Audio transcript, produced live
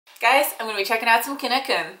Guys, I'm gonna be checking out some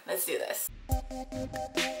KNK. Let's do this.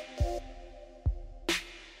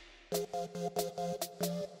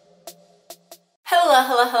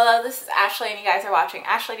 Hello, this is Ashley and you guys are watching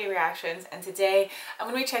Ashley Reactions, and today I'm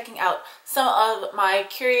going to be checking out some of my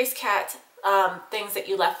curious cat things that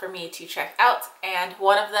you left for me to check out, and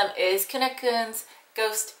one of them is KNK's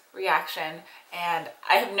ghost reaction, and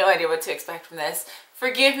I have no idea what to expect from this.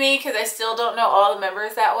 Forgive me because I still don't know all the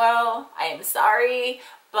members that well. I am sorry,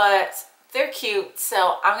 but they're cute,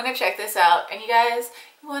 so I'm going to check this out, and you guys,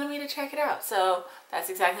 you wanted me to check it out, so that's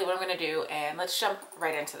exactly what I'm going to do, and let's jump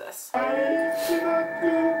right into this.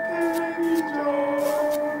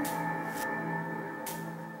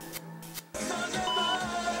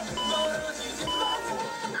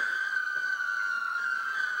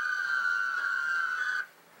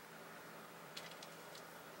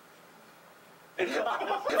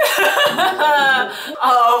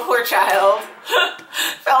 Oh, poor child.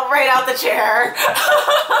 Fell right out the chair.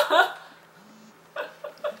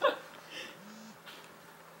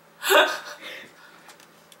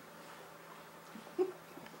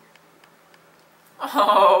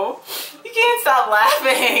 Oh, you can't stop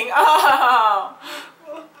laughing. Oh.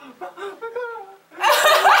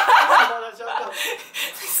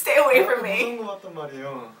 Stay away from me.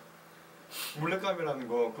 몰래카메라는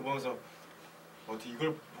거 그거 보면서 어디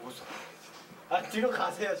이걸 보고서 아 뒤로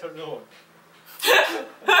가세요 절로.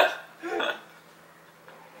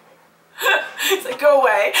 It's like, go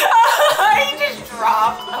away. He just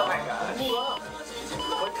dropped. Oh my gosh.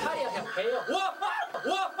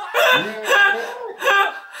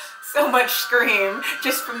 So much scream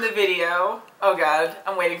just from the video. Oh god,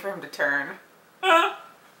 I'm waiting for him to turn.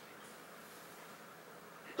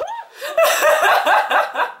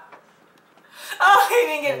 Oh, he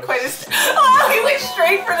didn't get quite as... Oh, he went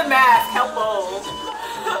straight for the mask. How bold.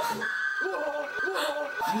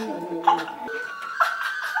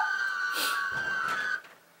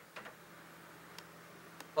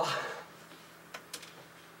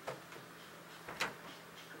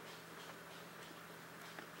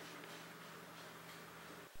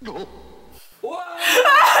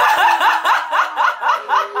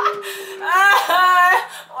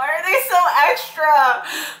 Why are they so extra?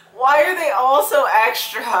 Why are they all so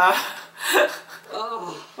extra?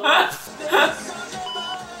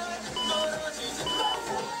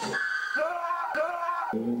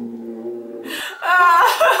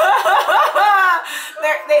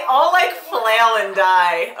 They all like flail and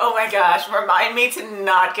die. Oh my gosh, remind me to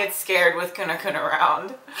not get scared with KNK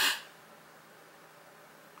around.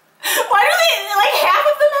 Why do they, like half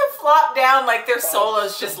of them have flopped down like their soul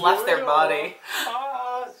has just left their body?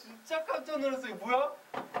 아 진짜 깜짝 놀랐어요. 뭐야?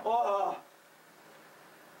 와.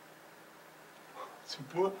 지금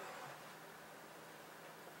뭐야?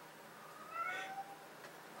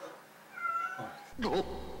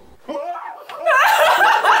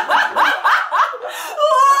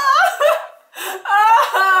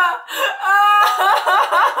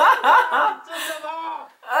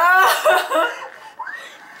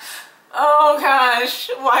 Oh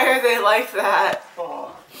gosh, why are they like that?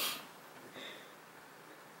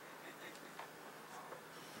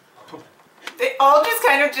 They all just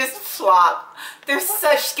kind of just flop. They're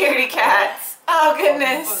such scaredy cats. Oh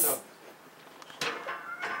goodness.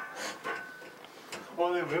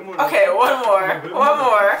 Okay, one more. One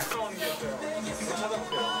more.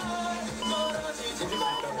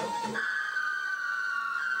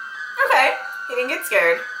 Okay, he didn't get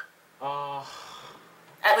scared.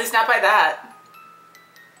 At least not by that.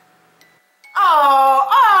 Oh,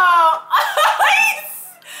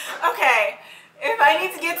 okay. If I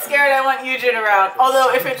need to get scared, I want Yujin around.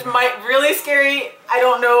 Although if it's really scary, I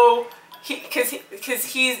don't know, because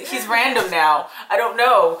he's random now. I don't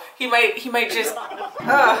know. He might just.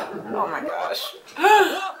 Oh my gosh.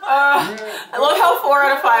 I love how 4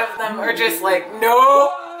 out of 5 of them are just like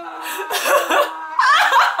no.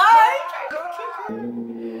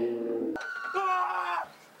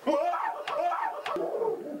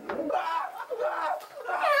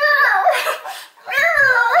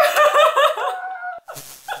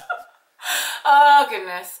 Oh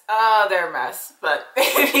goodness, oh they're a mess. But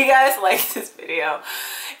if you guys like this video,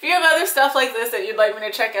 if you have other stuff like this that you'd like me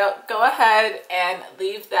to check out, go ahead and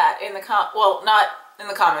leave that in the well, not in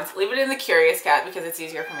the comments, leave it in the Curious Cat because it's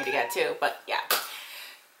easier for me to get to. But yeah,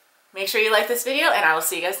 make sure you like this video and I will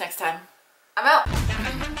see you guys next time. I'm out.